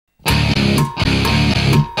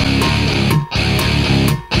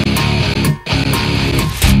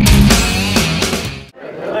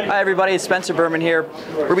everybody, it's Spencer Berman here.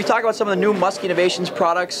 We're going to be talking about some of the new Musky Innovations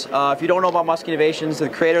products. If you don't know about Musky Innovations, the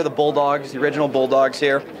creator of the Bulldogs, the original Bulldogs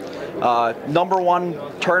here.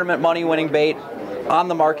 #1 tournament money winning bait on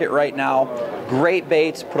the market right now. Great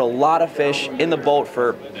baits, put a lot of fish in the boat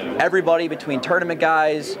for everybody between tournament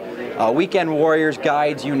guys, weekend warriors,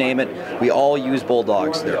 guides, you name it. We all use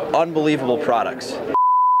Bulldogs. They're unbelievable products.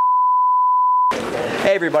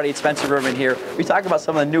 Hey everybody, it's Spencer Berman here. We talk about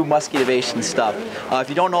some of the new Musky Innovations stuff. If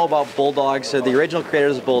you don't know about Bulldogs, they're the original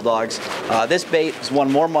creators of Bulldogs. This bait has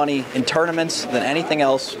won more money in tournaments than anything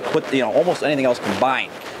else, almost anything else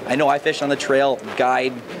combined. I know I fish on the trail,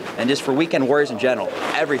 guide, and just for weekend warriors in general,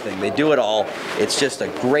 everything. They do it all. It's just a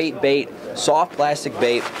great bait, soft plastic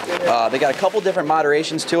bait. They got a couple different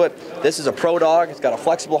moderations to it. This is a pro dog. It's got a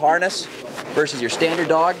flexible harness versus your standard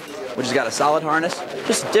dog, which has got a solid harness.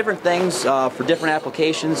 Just different things for different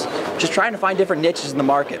applications. Just trying to find different niches in the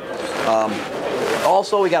market.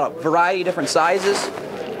 Also, we got a variety of different sizes.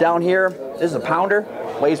 Down here, this is a pounder,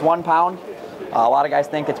 weighs 1 pound. A lot of guys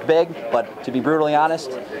think it's big, but to be brutally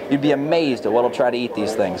honest, you'd be amazed at what'll try to eat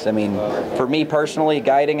these things. I mean, for me personally,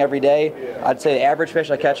 guiding every day, I'd say the average fish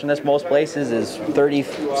I catch in this most places is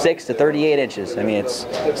 36 to 38 inches. I mean,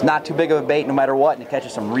 it's not too big of a bait no matter what, and it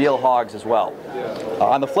catches some real hogs as well.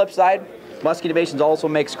 On the flip side, Musky Innovations also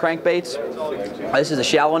makes crankbaits. This is a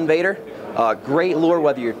shallow invader. Great lure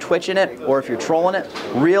whether you're twitching it or if you're trolling it.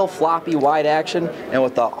 Real floppy, wide action, and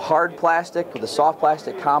with the hard plastic, with the soft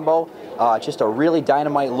plastic combo, just a really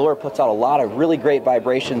dynamite lure. Puts out a lot of really great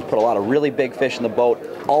vibrations, put a lot of really big fish in the boat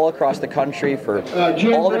all across the country for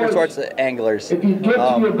all different sorts of anglers. If you get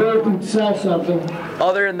to your boat and sell something.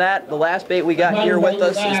 Other than that, the last bait we got here with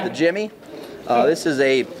us is the Jimmy. This is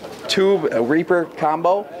a tube reaper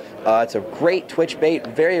combo. It's a great twitch bait,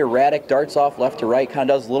 very erratic, darts off left to right,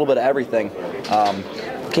 kind of does a little bit of everything.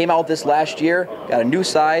 Came out with this last year, got a new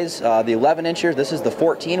size, the 11 incher. This is the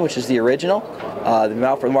 14, which is the original. They've been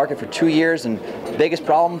out for the market for 2 years, and the biggest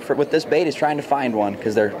problem with this bait is trying to find one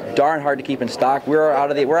because they're darn hard to keep in stock. We're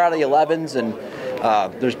out of the 11s, and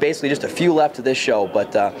there's basically just a few left to this show.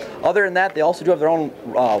 But other than that, they also do have their own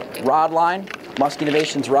rod line, Musky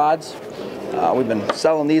Innovations rods. We've been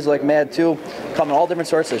selling these like mad too. Come in all different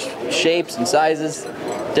sorts of shapes and sizes,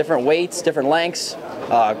 different weights, different lengths.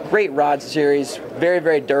 Great rod series, very,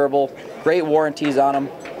 very durable, great warranties on them.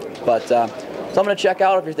 But something to check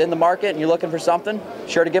out if you're in the market and you're looking for something,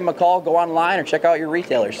 sure to give them a call, go online, or check out your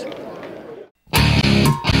retailers.